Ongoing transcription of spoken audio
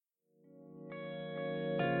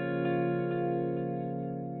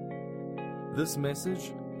This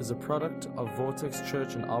message is a product of Vortex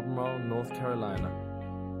Church in Albemarle, North Carolina.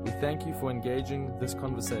 We thank you for engaging this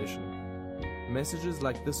conversation. Messages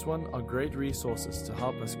like this one are great resources to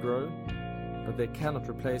help us grow, but they cannot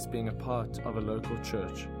replace being a part of a local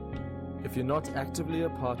church. If you're not actively a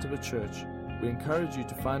part of a church, we encourage you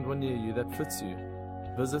to find one near you that fits you.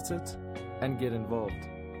 Visit it and get involved.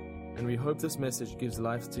 And we hope this message gives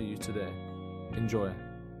life to you today. Enjoy.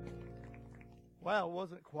 Wow, I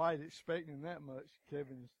wasn't quite expecting that much.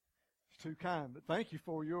 Kevin is too kind. But thank you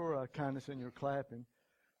for your kindness and your clapping.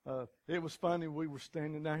 It was funny. We were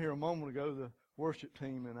standing down here a moment ago, the worship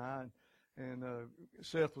team and I, and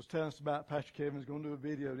Seth was telling us about Pastor Kevin's going to do a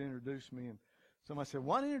video to introduce me. And somebody said,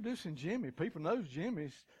 why introducing Jimmy? People knows Jimmy.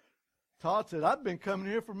 Todd said, I've been coming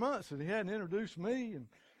here for months, and he hadn't introduced me. And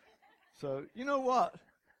so, you know what?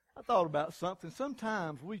 I thought about something.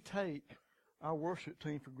 Sometimes we take our worship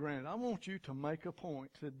team for granted. I want you to make a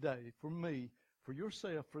point today for me, for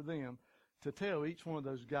yourself, for them, to tell each one of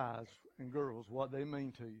those guys and girls what they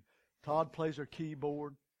mean to you. Todd plays our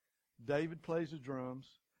keyboard. David plays the drums.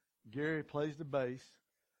 Gary plays the bass.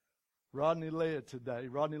 Rodney led today.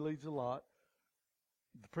 Rodney leads a lot.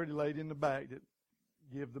 The pretty lady in the back that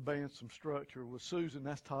give the band some structure was Susan.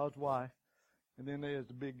 That's Todd's wife. And then there's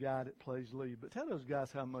the big guy that plays lead. But tell those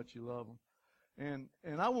guys how much you love them.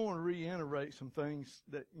 And I want to reiterate some things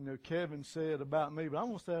that, Kevin said about me, but I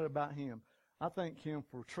want to say that about him. I thank him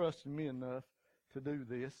for trusting me enough to do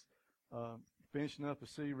this, finishing up a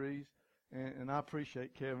series, and I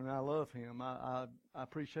appreciate Kevin. I love him. I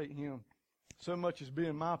appreciate him so much as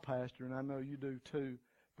being my pastor, and I know you do too,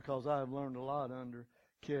 because I have learned a lot under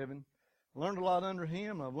Kevin. I learned a lot under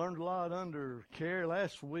him. I've learned a lot under Carrie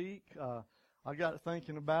last week. I got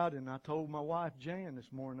thinking about it, and I told my wife, Jan,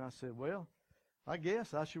 this morning, I said, well, I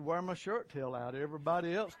guess I should wear my shirt tail out.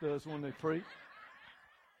 Everybody else does when they preach.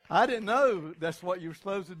 I didn't know that's what you were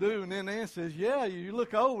supposed to do. And then Ann says, yeah, you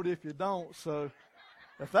look old if you don't. So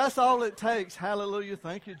if that's all it takes, hallelujah,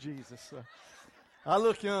 thank you, Jesus. I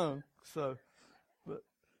look young. But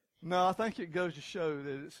no, I think it goes to show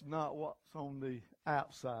that it's not what's on the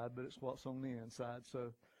outside, but it's what's on the inside.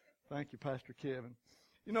 So thank you, Pastor Kevin.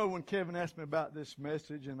 When Kevin asked me about this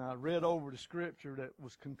message and I read over the scripture that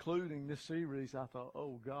was concluding this series, I thought,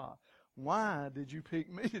 oh, God, why did you pick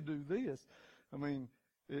me to do this? I mean,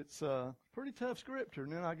 it's a pretty tough scripture.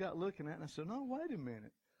 And then I got looking at it and I said, no, wait a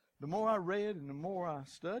minute. The more I read and the more I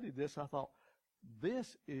studied this, I thought,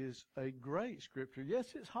 this is a great scripture.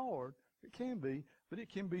 Yes, it's hard. It can be, but it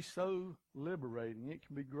can be so liberating. It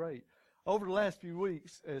can be great. Over the last few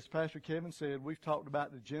weeks, as Pastor Kevin said, we've talked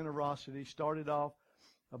about the generosity. Started off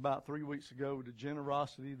about 3 weeks ago with the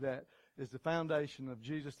generosity that is the foundation of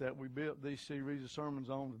Jesus that we built these series of sermons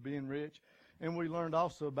on, being rich. And we learned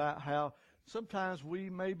also about how sometimes we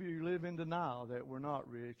maybe live in denial that we're not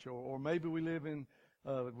rich, or maybe we live in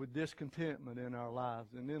with discontentment in our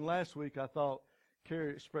lives. And then last week I thought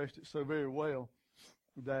Carrie expressed it so very well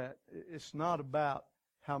that it's not about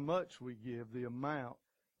how much we give, the amount,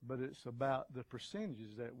 but it's about the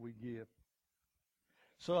percentages that we give.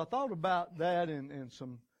 So I thought about that and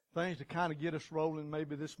some things to kind of get us rolling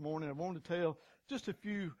maybe this morning. I wanted to tell just a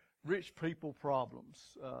few rich people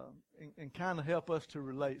problems and kind of help us to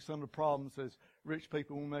relate some of the problems as rich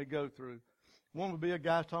people we may go through. One would be a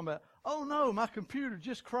guy talking about, oh, no, my computer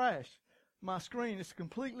just crashed. My screen is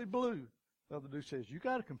completely blue. The other dude says, you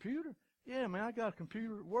got a computer? Yeah, man, I got a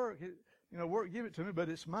computer at work. Work give it to me, but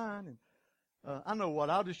it's mine. And I know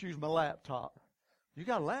what, I'll just use my laptop. You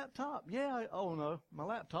got a laptop? Yeah. Oh, no, my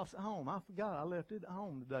laptop's at home. I forgot I left it at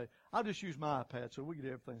home today. I'll just use my iPad so we get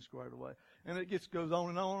everything squared away. And it goes on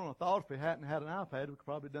and on. I thought if we hadn't had an iPad, we could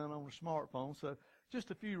probably done it on a smartphone. So just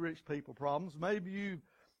a few rich people problems. Maybe you've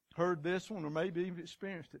heard this one or maybe even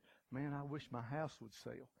experienced it. Man, I wish my house would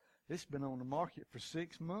sell. It's been on the market for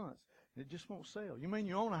 6 months. It just won't sell. You mean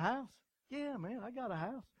you own a house? Yeah, man, I got a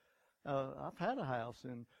house. I've had a house,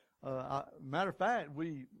 and matter of fact,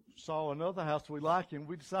 we saw another house we like, and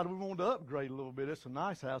we decided we wanted to upgrade a little bit. It's a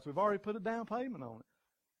nice house. We've already put a down payment on it.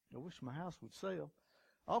 I wish my house would sell.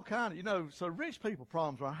 All kind of, so rich people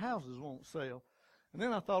problems, our houses won't sell. And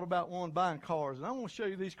then I thought about one buying cars, and I want to show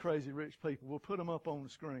you these crazy rich people. We'll put them up on the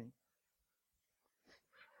screen.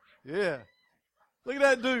 Yeah. Look at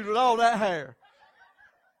that dude with all that hair.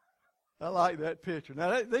 I like that picture.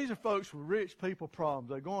 Now, these are folks with rich people problems.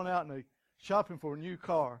 They're going out and they're shopping for a new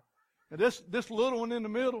car. And this little one in the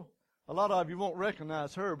middle, a lot of you won't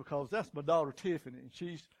recognize her because that's my daughter Tiffany. And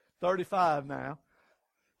she's 35 now.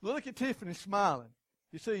 Look at Tiffany smiling.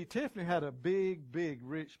 You see, Tiffany had a big, big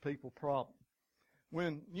rich people problem.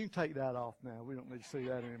 You can take that off now. We don't need to see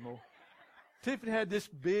that anymore. Tiffany had this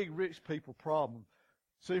big rich people problem.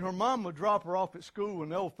 See, her mom would drop her off at school in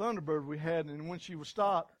the old Thunderbird we had, and when she would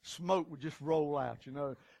stop, smoke would just roll out, you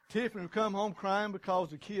know. Tiffany would come home crying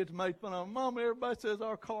because the kids made fun of her. Mom, everybody says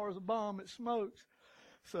our car is a bomb, it smokes.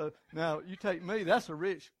 So now you take me, that's a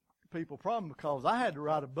rich people problem because I had to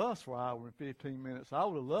ride a bus for an hour and 15 minutes. I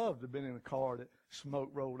would have loved to have been in a car that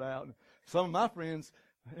smoke rolled out. And some of my friends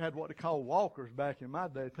had what they call walkers back in my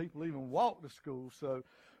day. People even walked to school. So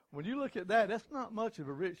when you look at that, that's not much of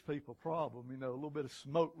a rich people problem, you know, a little bit of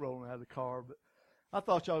smoke rolling out of the car. But I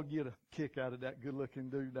thought y'all would get a kick out of that good-looking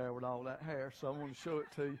dude there with all that hair, so I want to show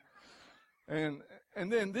it to you.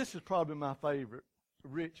 And then this is probably my favorite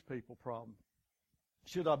rich people problem.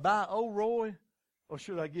 Should I buy Old Roy or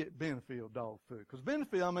should I get Benefield dog food? Because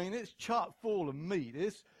Benefield, I mean, it's chock full of meat.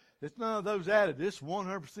 It's none of those added. It's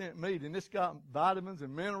 100% meat, and it's got vitamins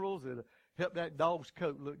and minerals that help that dog's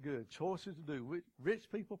coat look good. Choices to do. Rich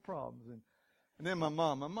people problems. And then my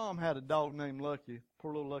mom had a dog named Lucky.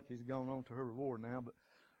 Poor little Lucky's gone on to her reward now. But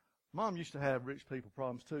Mom used to have rich people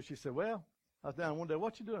problems too. She said, well, I was down one day,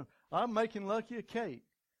 what you doing? I'm making Lucky a cake.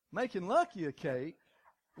 Making Lucky a cake?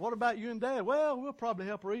 What about you and Dad? Well, we'll probably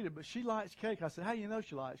help her eat it, but she likes cake. I said, how you know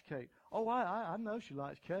she likes cake? Oh, I know she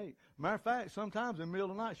likes cake. Matter of fact, sometimes in the middle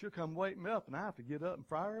of the night, she'll come wake me up, and I have to get up and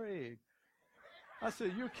fry her egg. I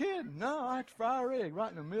said, you're kidding. No, I have to fry her egg right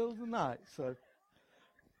in the middle of the night. So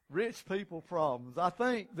rich people problems. I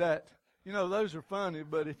think that, you know, those are funny,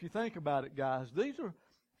 but if you think about it, guys, these are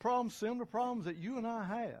problems, similar problems that you and I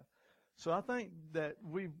have. So I think that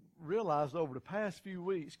we've realized over the past few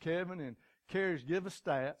weeks, Kevin and Carrie's give us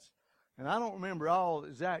stats, and I don't remember all the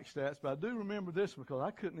exact stats, but I do remember this because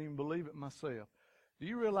I couldn't even believe it myself. Do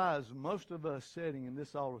you realize most of us sitting in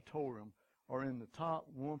this auditorium are in the top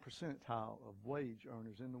 1 percentile of wage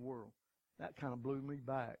earners in the world? That kind of blew me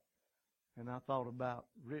back. And I thought about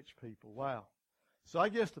rich people. Wow. So I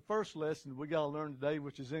guess the first lesson we got to learn today,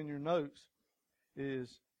 which is in your notes,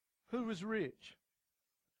 is who is rich?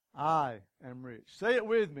 I am rich. Say it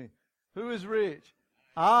with me. Who is rich?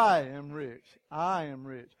 I am rich. I am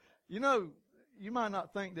rich. You know, you might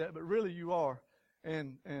not think that, but really you are.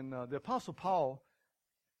 And the Apostle Paul,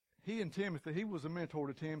 he and Timothy, he was a mentor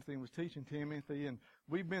to Timothy and was teaching Timothy. And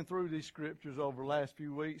we've been through these scriptures over the last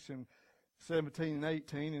few weeks in 17 and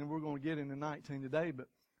 18, and we're going to get into 19 today. But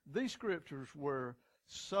these scriptures were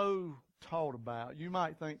so taught about. You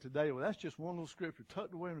might think today, well, that's just one little scripture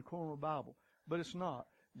tucked away in the corner of the Bible. But it's not.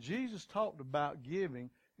 Jesus talked about giving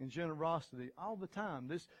and generosity all the time.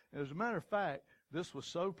 As a matter of fact, this was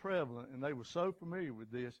so prevalent, and they were so familiar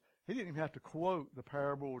with this, he didn't even have to quote the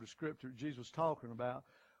parable or the scripture Jesus was talking about.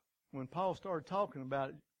 When Paul started talking about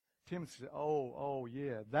it, Timothy said, oh,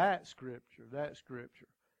 yeah, that scripture.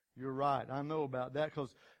 You're right. I know about that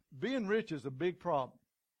because being rich is a big problem.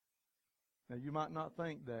 Now, you might not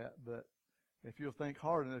think that, but if you'll think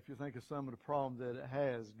hard enough, you'll think of some of the problems that it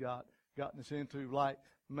has gotten us into, like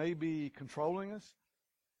maybe controlling us,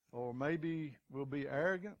 or maybe we'll be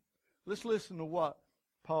arrogant. Let's listen to what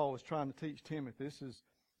Paul was trying to teach Timothy. This is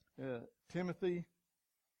Timothy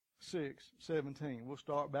 6:17. We'll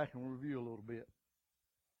start back and review a little bit.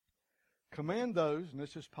 Command those, and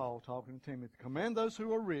this is Paul talking to Timothy, command those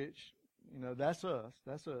who are rich, you know, that's us,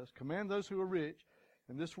 command those who are rich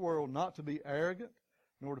in this world not to be arrogant,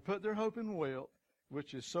 nor to put their hope in wealth,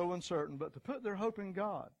 which is so uncertain, but to put their hope in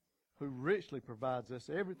God, who richly provides us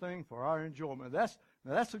everything for our enjoyment. Now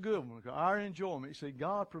that's a good one, our enjoyment. You see,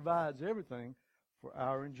 God provides everything for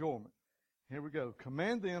our enjoyment. Here we go.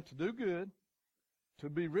 Command them to do good, to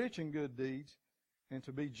be rich in good deeds, and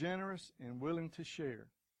to be generous and willing to share.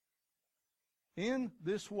 In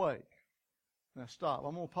this way. Now stop.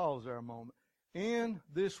 I'm going to pause there a moment. In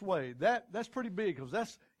this way. That's pretty big because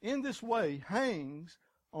that's in this way hangs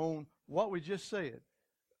on what we just said.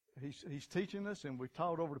 He's teaching us, and we've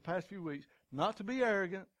taught over the past few weeks, not to be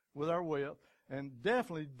arrogant with our wealth, and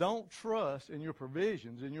definitely don't trust in your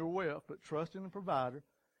provisions, in your wealth, but trust in the provider.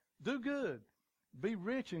 Do good. Be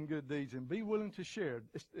rich in good deeds and be willing to share.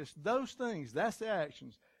 It's those things. That's the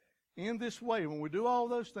actions. In this way, when we do all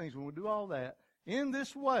those things, when we do all that, in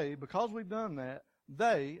this way, because we've done that,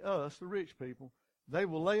 they, us, the rich people, they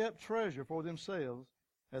will lay up treasure for themselves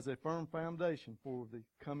as a firm foundation for the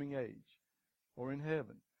coming age or in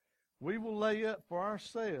heaven. We will lay up for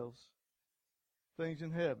ourselves things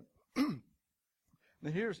in heaven. Now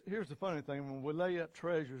here's the funny thing. When we lay up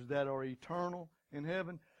treasures that are eternal in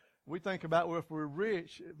heaven, we think about, well, if we're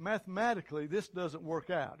rich, mathematically, this doesn't work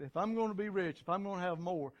out. If I'm going to be rich, if I'm going to have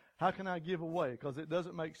more, how can I give away? Because it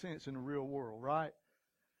doesn't make sense in the real world, right?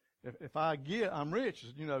 If I'm rich,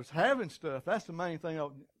 you know, it's having stuff. That's the main thing.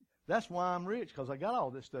 That's why I'm rich, because I got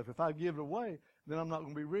all this stuff. If I give it away, then I'm not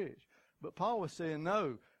going to be rich. But Paul was saying,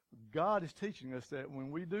 no, God is teaching us that when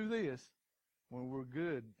we do this, when we're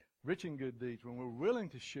good, rich in good deeds, when we're willing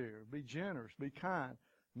to share, be generous, be kind,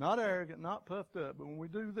 not arrogant, not puffed up, but when we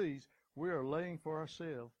do these, we are laying for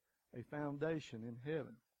ourselves a foundation in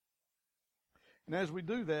heaven. And as we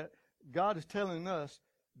do that, God is telling us,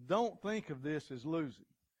 don't think of this as losing.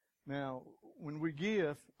 Now, when we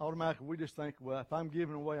give, automatically we just think, well, if I'm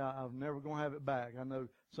giving away, I'm never going to have it back. I know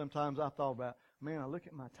sometimes I thought about, man, I look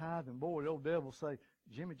at my tithe, and boy, the old devil say,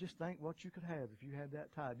 Jimmy, just think what you could have if you had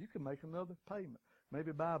that tithe. You could make another payment,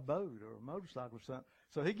 maybe buy a boat or a motorcycle or something.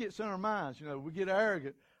 So he gets in our minds, we get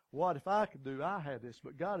arrogant. What if I could do? I had this.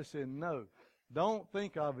 But God has said, no, don't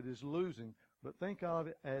think of it as losing, but think of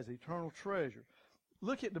it as eternal treasure.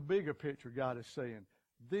 Look at the bigger picture God is saying.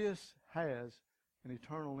 This has an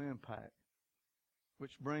eternal impact,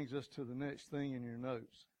 which brings us to the next thing in your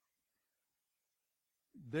notes.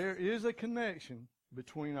 There is a connection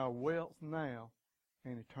between our wealth now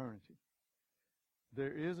and eternity.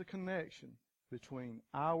 There is a connection between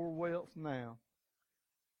our wealth now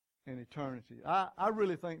and eternity. I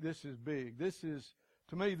really think this is big.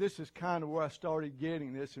 To me, this is kind of where I started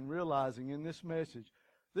getting this and realizing in this message,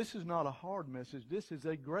 this is not a hard message. This is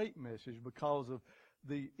a great message because of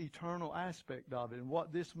the eternal aspect of it and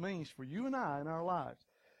what this means for you and I in our lives.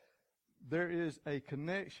 There is a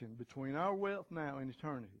connection between our wealth now and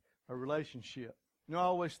eternity, a relationship. I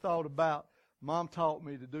always thought about, Mom taught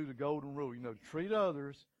me to do the golden rule, to treat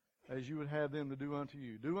others as you would have them to do unto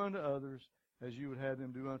you. Do unto others as you would have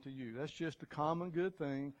them do unto you. That's just a common good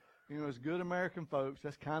thing. As good American folks,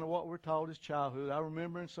 that's kind of what we're taught as childhood. I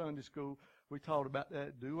remember in Sunday school, we taught about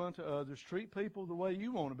that. Do unto others. Treat people the way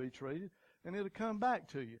you want to be treated, and it'll come back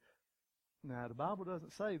to you. Now, the Bible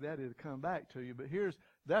doesn't say that it'll come back to you, but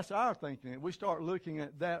that's our thinking. We start looking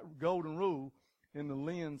at that golden rule in the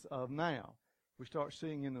lens of now. We start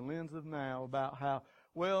seeing in the lens of now about how,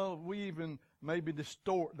 well, we even maybe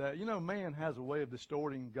distort that. Man has a way of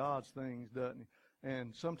distorting God's things, doesn't he?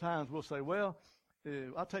 And sometimes we'll say, well,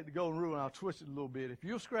 I'll take the golden rule and I'll twist it a little bit. If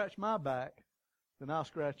you'll scratch my back, then I'll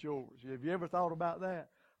scratch yours. Have you ever thought about that?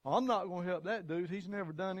 I'm not going to help that dude. He's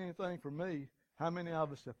never done anything for me. How many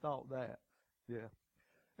of us have thought that? Yeah.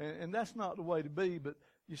 And that's not the way to be, but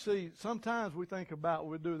you see, sometimes we think about,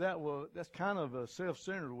 we do that, well, that's kind of a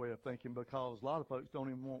self-centered way of thinking because a lot of folks don't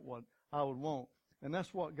even want what I would want. And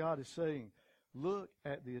that's what God is saying. Look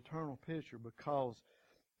at the eternal picture, because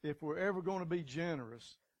if we're ever going to be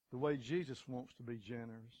generous the way Jesus wants to be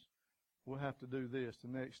generous, we'll have to do this, the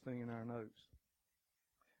next thing in our notes.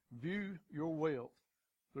 View your wealth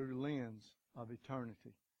through the lens of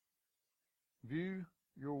eternity. View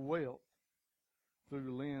your wealth through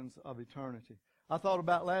the lens of eternity. I thought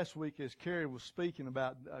about last week as Carrie was speaking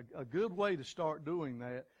about a good way to start doing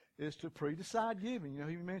that is to pre-decide giving.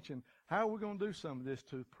 He mentioned, how are we going to do some of this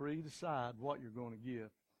to pre-decide what you're going to give?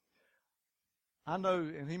 I know,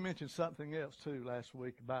 and he mentioned something else too last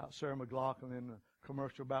week about Sarah McLachlan in the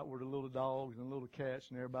commercial about where the little dogs and little cats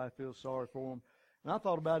and everybody feels sorry for them. And I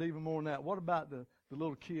thought about even more than that. What about the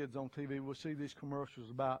little kids on TV? We'll see these commercials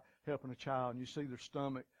about helping a child, and you see their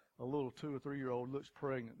stomach, a little 2 or 3 year old looks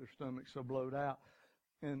pregnant, their stomach's so blowed out.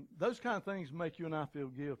 And those kind of things make you and I feel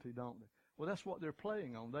guilty, don't they? Well, that's what they're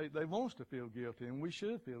playing on. They want us to feel guilty, and we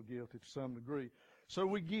should feel guilty to some degree. So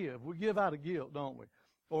we give. We give out of guilt, don't we?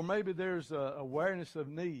 Or maybe there's awareness of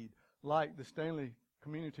need, like the Stanley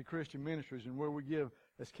Community Christian Ministries, and where we give,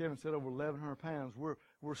 as Kevin said, over 1,100 pounds.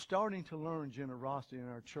 We're starting to learn generosity in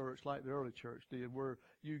our church, like the early church did, where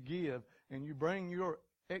you give and you bring your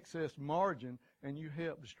excess margin and you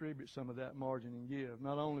help distribute some of that margin and give,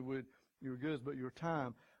 not only with your goods but your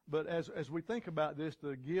time. But as we think about this,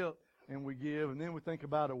 the guilt, and we give, and then we think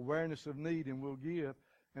about awareness of need and we'll give,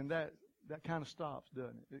 and that kind of stops,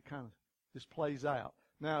 doesn't it? It kind of just plays out.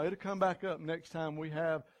 Now, it'll come back up next time we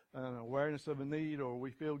have an awareness of a need or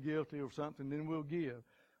we feel guilty or something, then we'll give.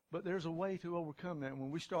 But there's a way to overcome that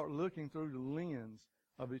when we start looking through the lens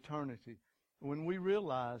of eternity, when we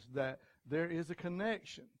realize that there is a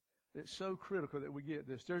connection. It's so critical that we get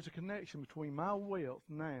this. There's a connection between my wealth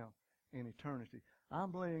now and eternity.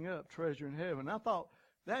 I'm laying up treasure in heaven. I thought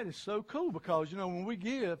that is so cool because, when we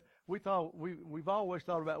give, we've always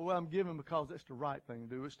thought about, well, I'm giving because that's the right thing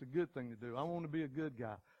to do. It's the good thing to do. I want to be a good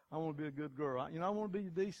guy. I want to be a good girl. I want to be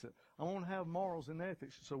decent. I want to have morals and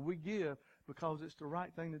ethics. So we give because it's the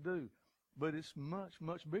right thing to do. But it's much,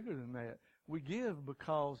 much bigger than that. We give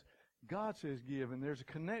because God says give, and there's a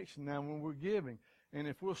connection now when we're giving. And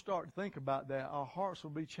if we'll start to think about that, our hearts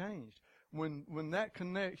will be changed. When that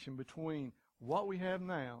connection between what we have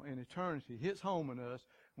now and eternity hits home in us,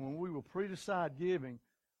 when we will pre-decide giving,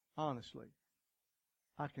 honestly,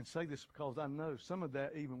 I can say this because I know some of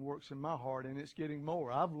that even works in my heart, and it's getting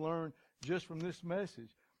more. I've learned just from this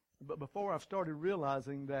message. But before I've started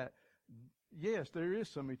realizing that, yes, there is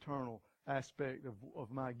some eternal aspect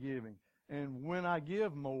of my giving. And when I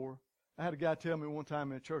give more, I had a guy tell me one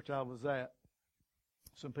time in a church I was at,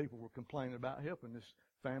 some people were complaining about helping this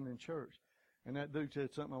family in church. And that dude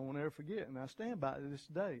said something I won't ever forget, and I stand by it this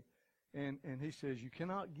day. And he says, you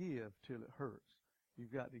cannot give till it hurts.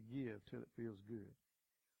 You've got to give till it feels good.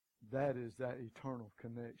 That is that eternal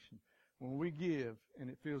connection. When we give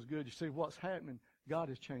and it feels good, you see what's happening,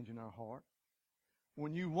 God is changing our heart.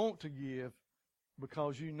 When you want to give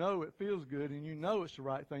because you know it feels good and you know it's the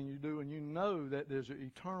right thing you do and you know that there's an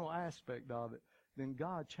eternal aspect of it, then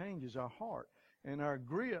God changes our heart. And our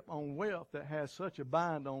grip on wealth that has such a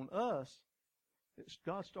bind on us,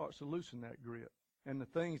 God starts to loosen that grip. And the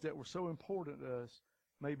things that were so important to us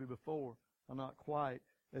maybe before are not quite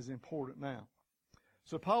as important now.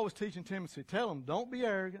 So Paul was teaching Timothy, tell them, don't be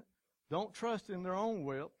arrogant. Don't trust in their own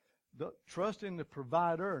wealth. Trust in the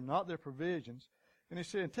provider, not their provisions. And he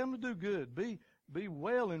said, tell them to do good. Be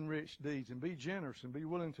well in rich deeds and be generous and be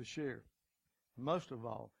willing to share. Most of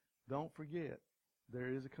all, don't forget there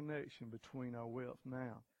is a connection between our wealth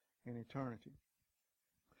now and eternity.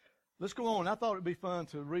 Let's go on. I thought it'd be fun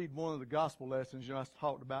to read one of the gospel lessons. I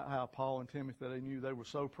talked about how Paul and Timothy, they knew they were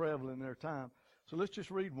so prevalent in their time. So let's just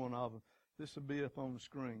read one of them. This will be up on the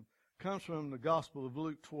screen. It comes from the Gospel of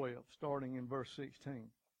Luke 12, starting in verse 16.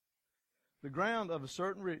 The ground of a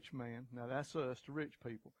certain rich man, now that's us, the rich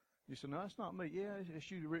people. You say, no, that's not me. Yeah, it's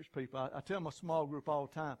you, the rich people. I tell my small group all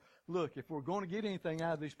the time, look, if we're going to get anything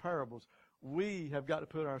out of these parables, we have got to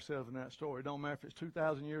put ourselves in that story. It don't matter if it's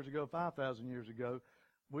 2,000 years ago, 5,000 years ago.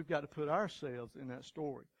 We've got to put ourselves in that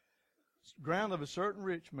story. The ground of a certain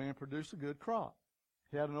rich man produced a good crop.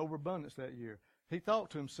 He had an overabundance that year. He thought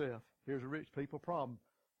to himself, here's a rich people problem.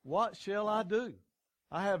 What shall I do?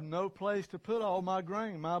 I have no place to put all my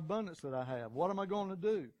grain, my abundance that I have. What am I going to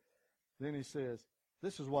do? Then he says,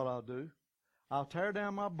 this is what I'll do. I'll tear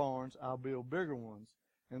down my barns, I'll build bigger ones,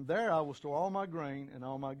 and there I will store all my grain and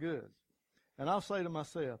all my goods. And I'll say to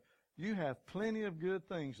myself, you have plenty of good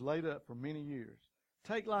things laid up for many years.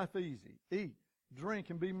 Take life easy, eat, drink,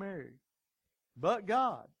 and be merry. But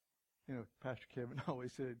God, Pastor Kevin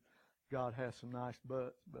always said, God has some nice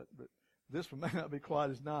butts, but this one may not be quite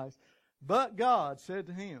as nice. But God said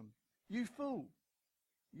to him, you fool,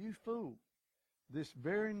 this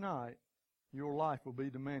very night your life will be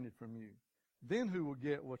demanded from you. Then who will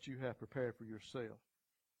get what you have prepared for yourself?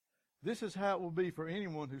 This is how it will be for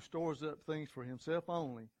anyone who stores up things for himself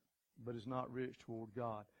only, but is not rich toward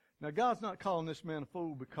God. Now, God's not calling this man a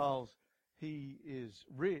fool because he is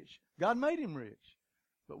rich. God made him rich.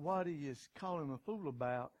 But what he is calling him a fool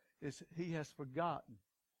about is he has forgotten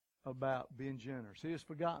about being generous. He has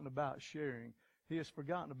forgotten about sharing. He has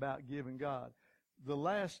forgotten about giving God. The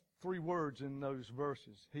last three words in those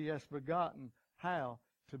verses, he has forgotten how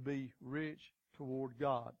to be rich toward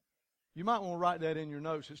God. You might want to write that in your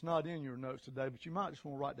notes. It's not in your notes today, but you might just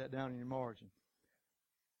want to write that down in your margin.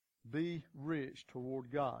 Be rich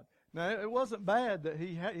toward God. Now, it wasn't bad that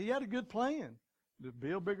he had a good plan to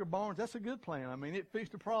build bigger barns. That's a good plan. I mean, it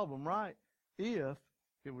fixed the problem, right? If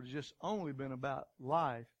it would have just only been about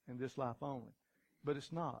life and this life only. But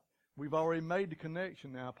it's not. We've already made the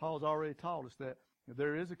connection now. Paul's already taught us that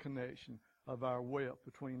there is a connection of our wealth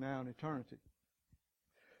between now and eternity.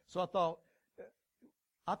 So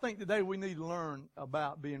I think today we need to learn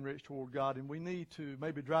about being rich toward God, and we need to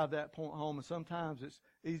maybe drive that point home, and sometimes it's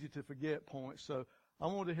easy to forget points. So I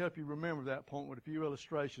wanted to help you remember that point with a few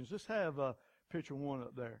illustrations. Just have picture one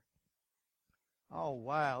up there. Oh,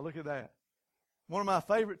 wow, look at that. One of my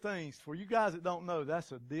favorite things, for you guys that don't know,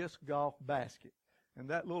 that's a disc golf basket. And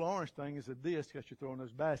that little orange thing is a disc that you throw in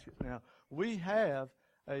those baskets. Now, we have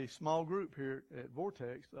a small group here at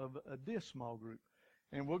Vortex of a disc small group.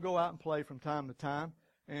 And we'll go out and play from time to time.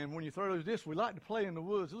 And when you throw those discs, we like to play in the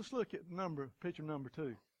woods. Let's look at picture number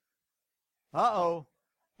 2. Uh-oh,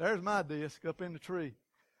 there's my disc up in the tree.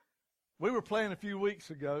 We were playing a few weeks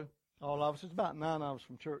ago, all of us. It's about 9 of us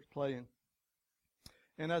from church playing.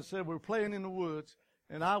 And as I said, we were playing in the woods,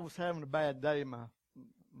 and I was having a bad day. My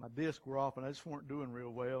discs were off, and I just weren't doing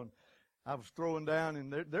real well. And I was throwing down,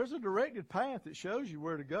 and there's a directed path that shows you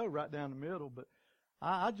where to go right down the middle. But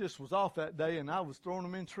I just was off that day, and I was throwing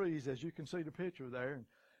them in trees, as you can see the picture there.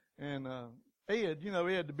 And Ed,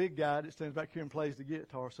 Ed, the big guy that stands back here and plays the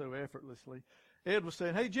guitar so effortlessly, Ed was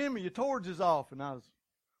saying, hey, Jimmy, your torch is off. And I was,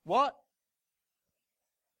 what?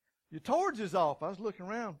 Your torch is off. I was looking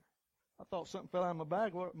around. I thought something fell out of my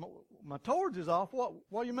bag. What, my towards is off. What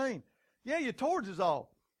do you mean? Yeah, your towards is off.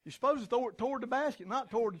 You're supposed to throw it toward the basket,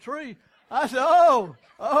 not toward the tree. I said, oh,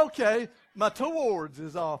 okay. My towards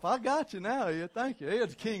is off. I got you now, Ed. Thank you.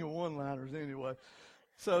 Ed's king of one-liners anyway.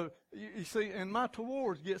 So, you see, and my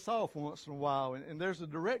towards gets off once in a while, and there's a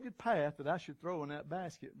directed path that I should throw in that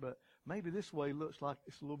basket, but maybe this way looks like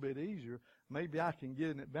it's a little bit easier. Maybe I can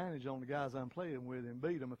get an advantage on the guys I'm playing with and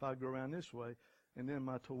beat them if I go around this way, and then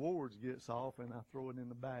my towards gets off, and I throw it in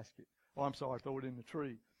the basket. Oh, I'm sorry, throw it in the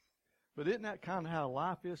tree. But isn't that kind of how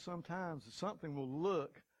life is sometimes? Something will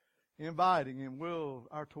look inviting, and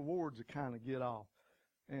our towards will kind of get off.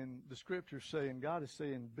 And the Scripture's saying, God is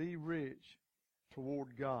saying, be rich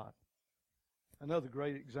toward God. Another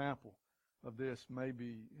great example of this,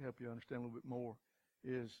 maybe help you understand a little bit more,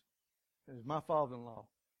 is my father-in-law.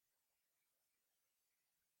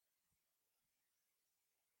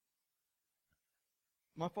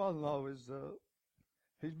 My father-in-law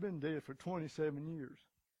he's been dead for 27 years.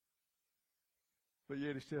 But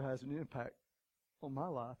yet he still has an impact on my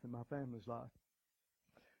life and my family's life.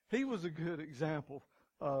 He was a good example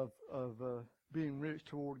of being rich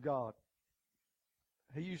toward God.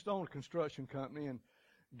 He used to own a construction company, and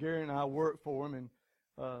Gary and I worked for him,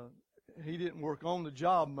 and he didn't work on the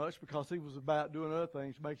job much because he was about doing other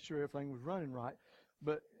things, making sure everything was running right.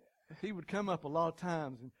 But he would come up a lot of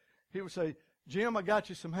times, and he would say, Jim, I got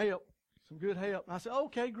you some help. Some good help. And I said,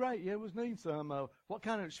 okay, great. Yeah, was needing some. What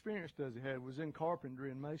kind of experience does he have? Was in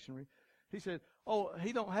carpentry and masonry. He said, oh,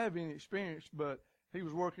 he don't have any experience, but he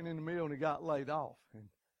was working in the mill and he got laid off. And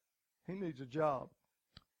he needs a job.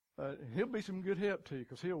 He'll be some good help to you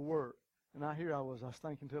because he'll work. And I was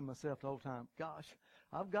thinking to myself the whole time, gosh,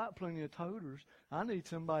 I've got plenty of toters. I need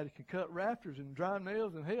somebody who can cut rafters and drive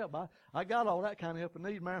nails and help. I got all that kind of help I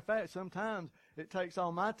need. Matter of fact, sometimes it takes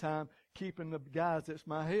all my time keeping the guys that's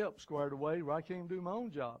my help squared away where I can't do my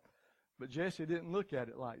own job. But Jesse didn't look at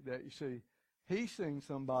it like that. You see, he seen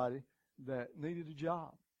somebody that needed a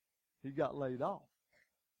job. He got laid off.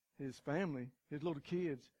 His family, his little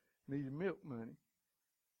kids, needed milk money.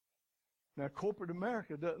 Now, corporate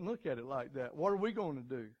America doesn't look at it like that. What are we going to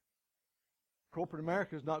do? Corporate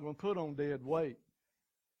America is not going to put on dead weight.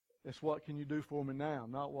 It's what can you do for me now,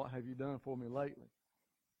 not what have you done for me lately.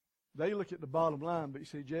 They look at the bottom line, but you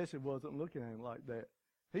see, Jesse wasn't looking at him like that.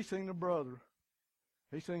 He seen a brother.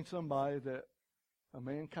 He seen somebody a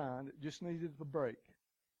mankind that just needed a break,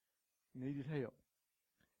 needed help.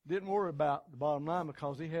 Didn't worry about the bottom line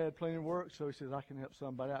because he had plenty of work, so he says, I can help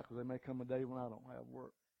somebody out because there may come a day when I don't have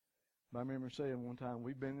work. But I remember saying one time,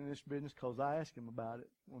 we've been in this business because I asked him about it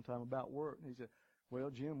one time about work. And he said, well,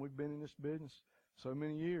 Jim, we've been in this business so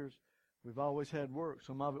many years. We've always had work.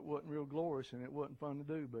 Some of it wasn't real glorious and it wasn't fun to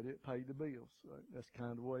do, but it paid the bills. So that's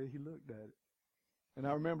kind of the way he looked at it. And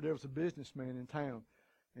I remember there was a businessman in town,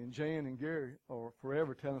 and Jan and Gary are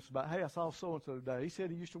forever telling us about, hey, I saw so-and-so today. He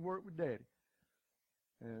said he used to work with Daddy.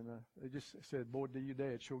 And they just said, boy, your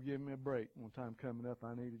dad sure give me a break. One time coming up,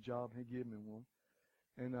 I need a job, and he gave me one.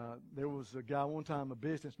 And there was a guy one time, a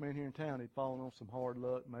businessman here in town. He'd fallen on some hard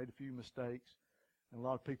luck, made a few mistakes, and a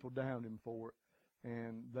lot of people downed him for it.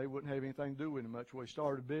 And they wouldn't have anything to do with him much. Well, he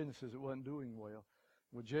started businesses that wasn't doing well.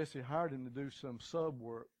 Well, Jesse hired him to do some sub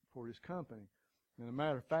work for his company. And as a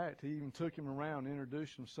matter of fact, he even took him around,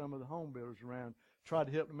 introduced him to some of the home builders around, tried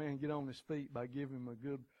to help the man get on his feet by giving him a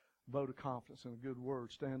good vote of confidence and a good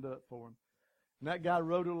word, stand up for him. And that guy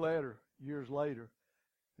wrote a letter years later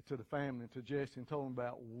to the family and to Jesse and told him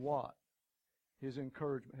about what his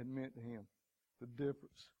encouragement had meant to him, the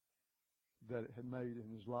difference that it had made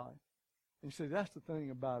in his life. And you see, that's the thing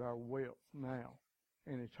about our wealth now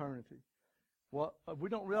and eternity. What we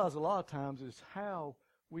don't realize a lot of times is how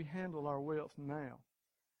we handle our wealth now.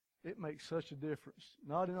 It makes such a difference,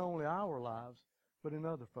 not in only our lives, but in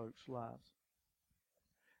other folks' lives.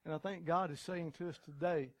 And I think God is saying to us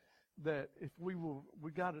today that if we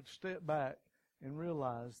got to step back and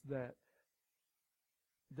realize that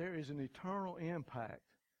there is an eternal impact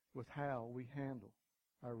with how we handle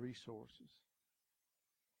our resources.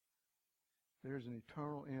 There's an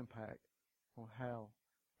eternal impact on how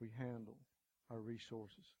we handle our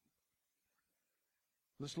resources.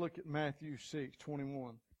 Let's look at Matthew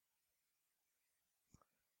 6:21.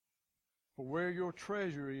 For where your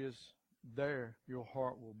treasure is, there your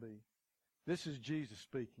heart will be. This is Jesus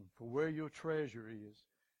speaking. For where your treasure is,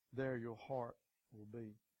 there your heart will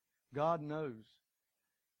be. God knows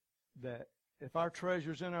that if our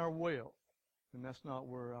treasure's in our wealth, then that's not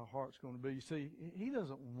where our heart's going to be. You see, He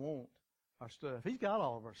doesn't want our stuff. He's got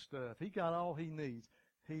all of our stuff. He got all He needs.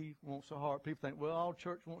 He wants our heart. People think, well, all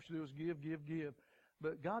church wants to do is give, give, give.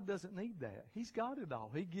 But God doesn't need that. He's got it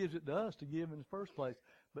all. He gives it to us to give in the first place.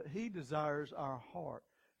 But He desires our heart.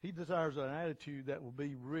 He desires an attitude that will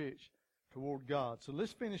be rich toward God. So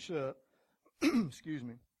let's finish up. Excuse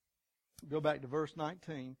me. Go back to verse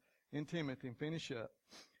 19 in Timothy and finish up.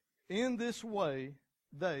 In this way,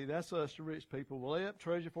 they, that's us, the rich people, will lay up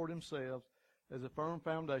treasure for themselves as a firm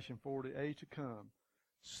foundation for the age to come.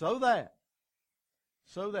 So that,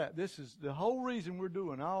 this is the whole reason we're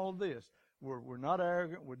doing all this. We're not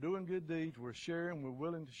arrogant. We're doing good deeds. We're sharing. We're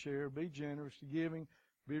willing to share. Be generous, giving,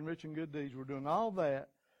 being rich in good deeds. We're doing all that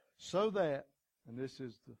so that, and this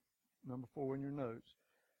is the number 4 in your notes,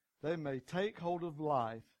 they may take hold of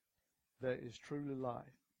life that is truly life.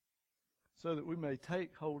 So that we may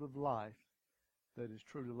take hold of life that is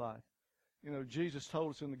truly life. You know, Jesus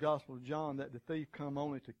told us in the Gospel of John that the thief come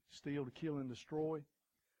only to steal, to kill, and destroy.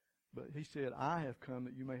 But He said, I have come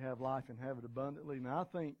that you may have life and have it abundantly. Now, I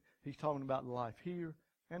think He's talking about the life here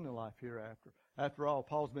and the life hereafter. After all,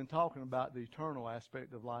 Paul's been talking about the eternal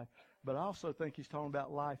aspect of life, but I also think he's talking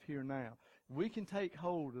about life here now. We can take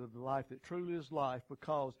hold of the life that truly is life,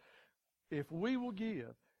 because if we will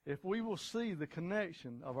give, if we will see the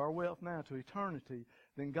connection of our wealth now to eternity,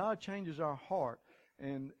 then God changes our heart,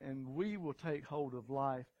 and we will take hold of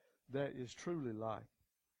life that is truly life.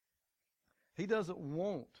 He doesn't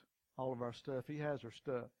want all of our stuff. He has our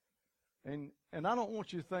stuff. And I don't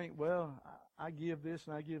want you to think, well, I give this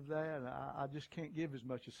and I give that, and I just can't give as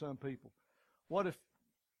much as some people. What if,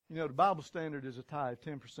 you know, the Bible standard is a tithe,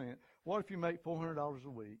 10%. What if you make $400 a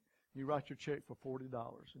week, you write your check for $40,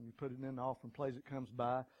 and you put it in the offering plate that comes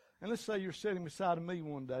by, and let's say you're sitting beside of me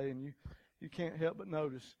one day, and you can't help but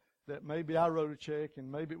notice that maybe I wrote a check,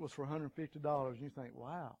 and maybe it was for $150, and you think,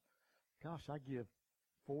 wow, gosh, I give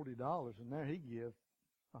 $40, and there he give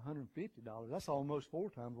 $150. That's almost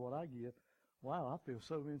 4 times what I give. Wow, I feel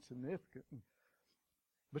so insignificant.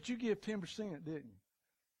 But you give 10%, didn't you?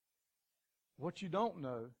 What you don't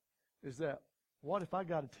know is that, what if I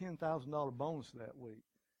got a $10,000 bonus that week,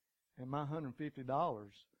 and my $150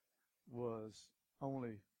 was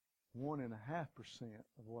only 1.5%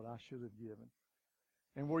 of what I should have given?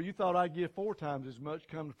 And where you thought I'd give 4 times as much,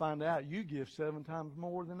 come to find out you give 7 times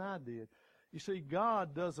more than I did. You see,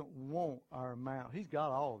 God doesn't want our amount. He's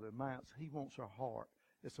got all the amounts. He wants our heart.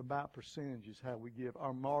 It's about percentages, how we give,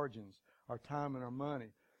 our margins, our time and our money.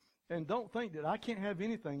 And don't think that I can't have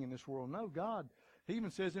anything in this world. No, God, He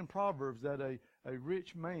even says in Proverbs that a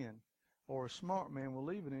rich man or a smart man will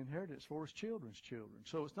leave an inheritance for his children's children.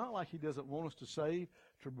 So it's not like He doesn't want us to save,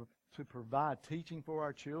 to provide teaching for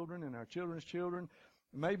our children and our children's children,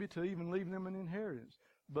 maybe to even leave them an inheritance.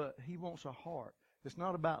 But He wants a heart. It's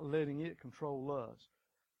not about letting it control us.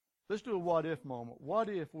 Let's do a what-if moment. What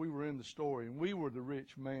if we were in the story and we were the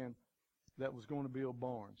rich man that was going to build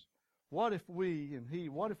barns? What if we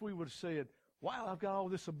would have said, wow, I've got all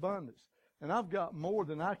this abundance, and I've got more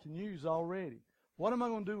than I can use already. What am I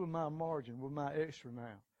going to do with my margin, with my extra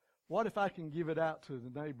now? What if I can give it out to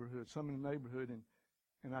the neighborhood, some in the neighborhood,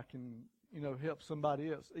 and I can, help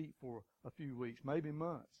somebody else eat for a few weeks, maybe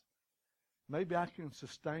months? Maybe I can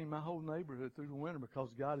sustain my whole neighborhood through the winter because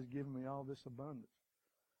God has given me all this abundance.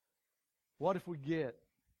 What if we get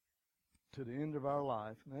to the end of our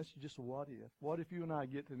life, and that's just a what if. What if you and I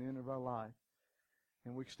get to the end of our life,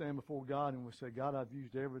 and we stand before God and we say, God, I've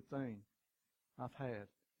used everything I've had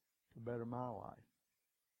to better my life.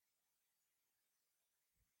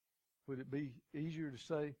 Would it be easier to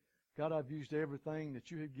say, God, I've used everything that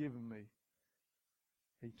you have given me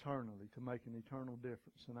eternally to make an eternal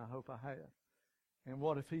difference, and I hope I have. And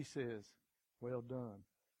what if He says, well done,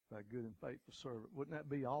 thy good and faithful servant? Wouldn't that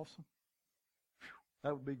be awesome? Whew,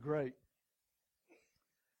 that would be great.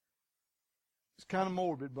 It's kind of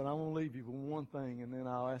morbid, but I want to leave you with one thing, and then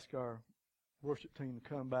I'll ask our worship team to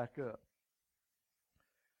come back up.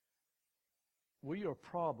 We are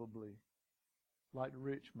probably, like the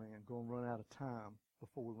rich man, going to run out of time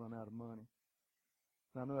before we run out of money.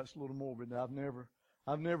 And I know that's a little morbid. I've never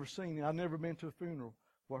been to a funeral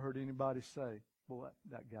where I heard anybody say, boy,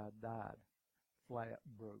 that guy died flat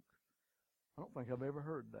broke. I don't think I've ever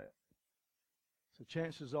heard that. So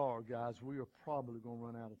chances are, guys, we are probably going to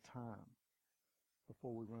run out of time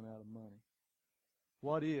before we run out of money.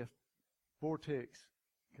 What if Vortex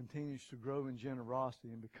continues to grow in generosity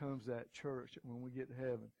and becomes that church that when we get to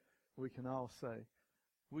heaven, we can all say,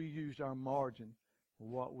 we used our margin for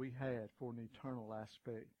what we had for an eternal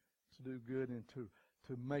aspect, to do good and to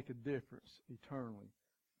make a difference eternally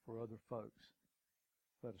for other folks.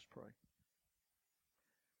 Let us pray.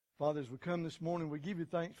 Father, as we come this morning, we give you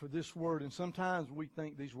thanks for this word, and sometimes we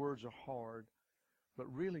think these words are hard,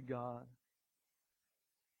 but really, God,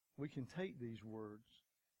 we can take these words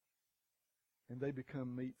and they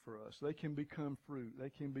become meat for us. They can become fruit.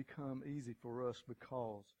 They can become easy for us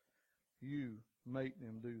because you make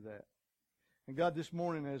them do that. And God, this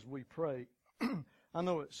morning as we pray, I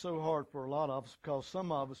know it's so hard for a lot of us because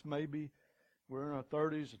some of us maybe we're in our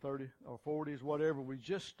 30s or 30 or 40s, whatever. We're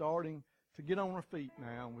just starting to get on our feet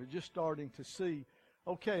now. And we're just starting to see,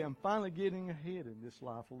 okay, I'm finally getting ahead in this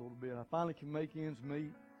life a little bit. I finally can make ends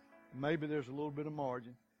meet. Maybe there's a little bit of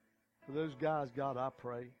margin. For those guys, God, I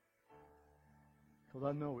pray, because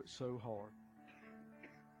I know it's so hard.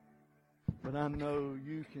 But I know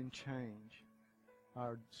you can change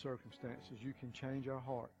our circumstances. You can change our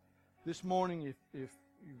heart. This morning, if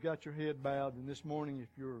you've got your head bowed, and this morning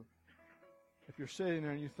if you're sitting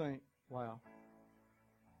there and you think, wow,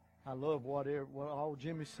 I love what all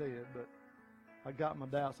Jimmy said, but I got my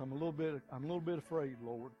doubts. I'm a little bit afraid,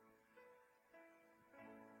 Lord.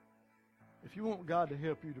 If you want God to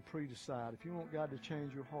help you to pre-decide, if you want God to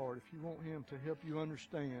change your heart, if you want Him to help you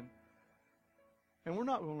understand, and we're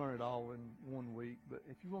not going to learn it all in 1 week, but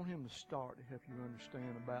if you want Him to start to help you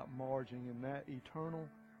understand about margin and that eternal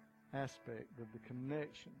aspect of the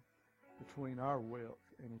connection between our wealth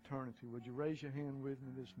and eternity, would you raise your hand with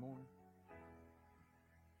me this morning?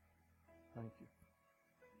 Thank you.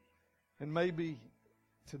 And maybe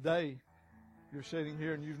today you're sitting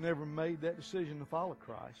here and you've never made that decision to follow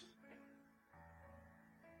Christ.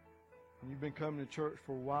 And you've been coming to church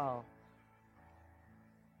for a while,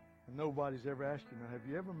 and nobody's ever asked you, now, have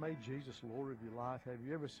you ever made Jesus Lord of your life? Have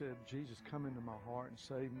you ever said, Jesus, come into my heart and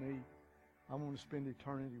save me? I want to spend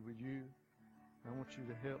eternity with you. I want you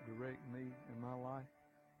to help direct me in my life.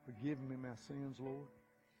 Forgive me my sins, Lord.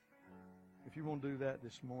 If you want to do that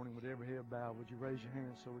this morning with every head bowed, would you raise your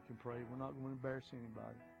hand so we can pray? We're not going to embarrass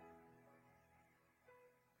anybody.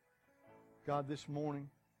 God, this morning,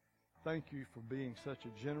 thank you for being such a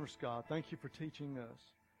generous God. Thank you for teaching us.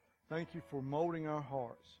 Thank you for molding our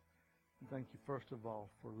hearts. And thank you, first of all,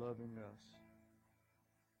 for loving us.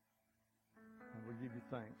 And we give you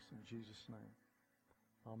thanks in Jesus' name.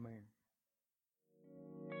 Amen.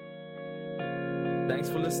 Thanks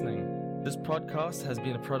for listening. This podcast has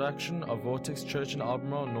been a production of Vortex Church in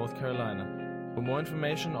Albemarle, North Carolina. For more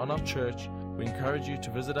information on our church, we encourage you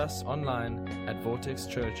to visit us online at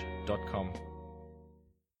vortexchurch.com.